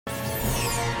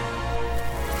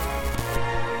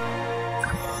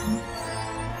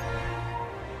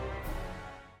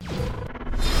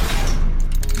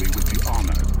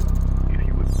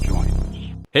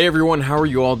Hey everyone, how are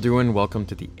you all doing? Welcome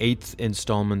to the 8th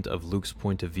installment of Luke's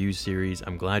Point of View series.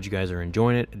 I'm glad you guys are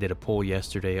enjoying it. I did a poll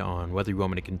yesterday on whether you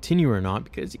want me to continue or not,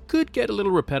 because it could get a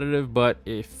little repetitive, but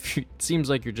if it seems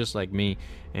like you're just like me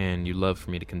and you'd love for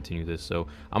me to continue this, so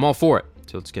I'm all for it.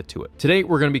 So let's get to it. Today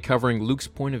we're going to be covering Luke's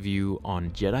point of view on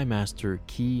Jedi Master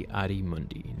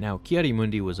Ki-Adi-Mundi. Now,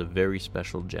 Ki-Adi-Mundi was a very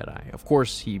special Jedi. Of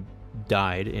course, he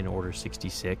died in Order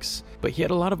 66, but he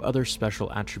had a lot of other special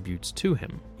attributes to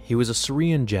him. He was a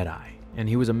Syrian Jedi, and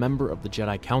he was a member of the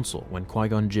Jedi Council when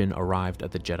Qui-Gon Jinn arrived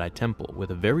at the Jedi Temple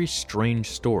with a very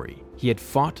strange story. He had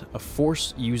fought a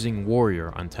Force-using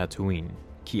warrior on Tatooine.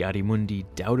 Ki-Adi-Mundi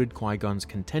doubted Qui-Gon's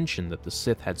contention that the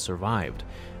Sith had survived,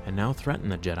 and now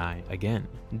threatened the Jedi again.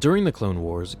 During the Clone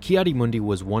Wars, Ki-Adi-Mundi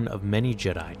was one of many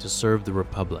Jedi to serve the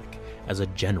Republic as a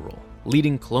general,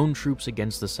 leading clone troops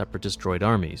against the Separatist droid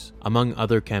armies. Among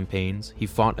other campaigns, he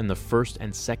fought in the first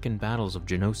and second battles of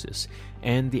Geonosis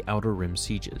and the Outer Rim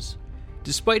sieges.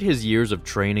 Despite his years of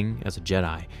training as a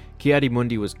Jedi,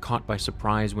 Ki-Adi-Mundi was caught by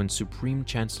surprise when Supreme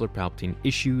Chancellor Palpatine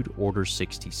issued Order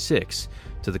 66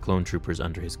 to the clone troopers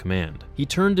under his command. He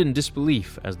turned in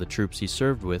disbelief as the troops he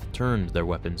served with turned their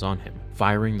weapons on him,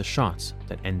 firing the shots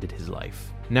that ended his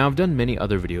life. Now, I've done many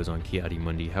other videos on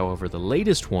Ki-Adi-Mundi, however, the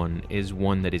latest one is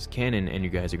one that is canon and you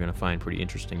guys are going to find pretty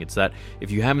interesting. It's that,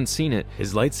 if you haven't seen it,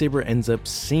 his lightsaber ends up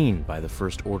seen by the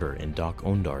First Order in Doc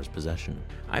Ondar's possession.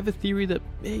 I have a theory that,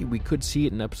 hey, we could see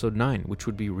it in Episode 9, which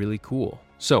would be really cool.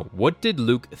 So, what did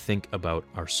Luke think about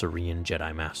our Syrian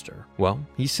Jedi Master? Well,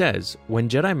 he says, when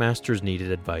Jedi Masters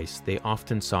needed advice, they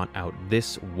often sought out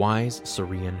this wise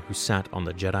Syrian who sat on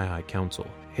the Jedi High Council.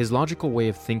 His logical way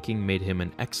of thinking made him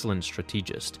an excellent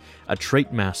strategist, a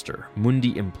trait master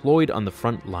Mundi employed on the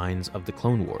front lines of the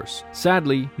Clone Wars.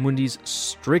 Sadly, Mundi's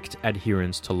strict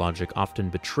adherence to logic often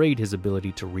betrayed his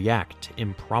ability to react to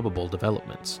improbable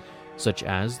developments, such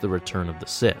as the return of the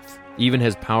Sith. Even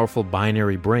his powerful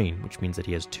binary brain, which means that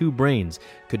he has two brains,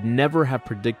 could never have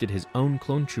predicted his own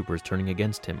clone troopers turning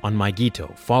against him on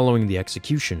Maigito following the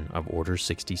execution of Order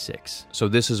 66. So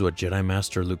this is what Jedi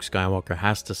Master Luke Skywalker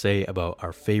has to say about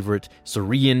our favorite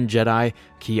Syrian Jedi,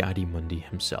 Ki-Adi-Mundi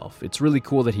himself. It's really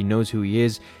cool that he knows who he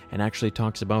is and actually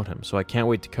talks about him, so I can't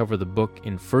wait to cover the book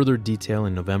in further detail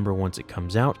in November once it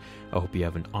comes out. I hope you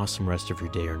have an awesome rest of your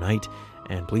day or night.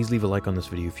 And please leave a like on this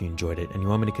video if you enjoyed it and you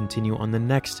want me to continue on the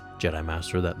next Jedi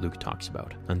Master that Luke talks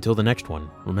about. Until the next one,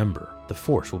 remember, the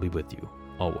Force will be with you,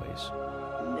 always.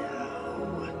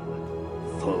 Now,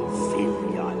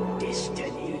 fulfill your destiny.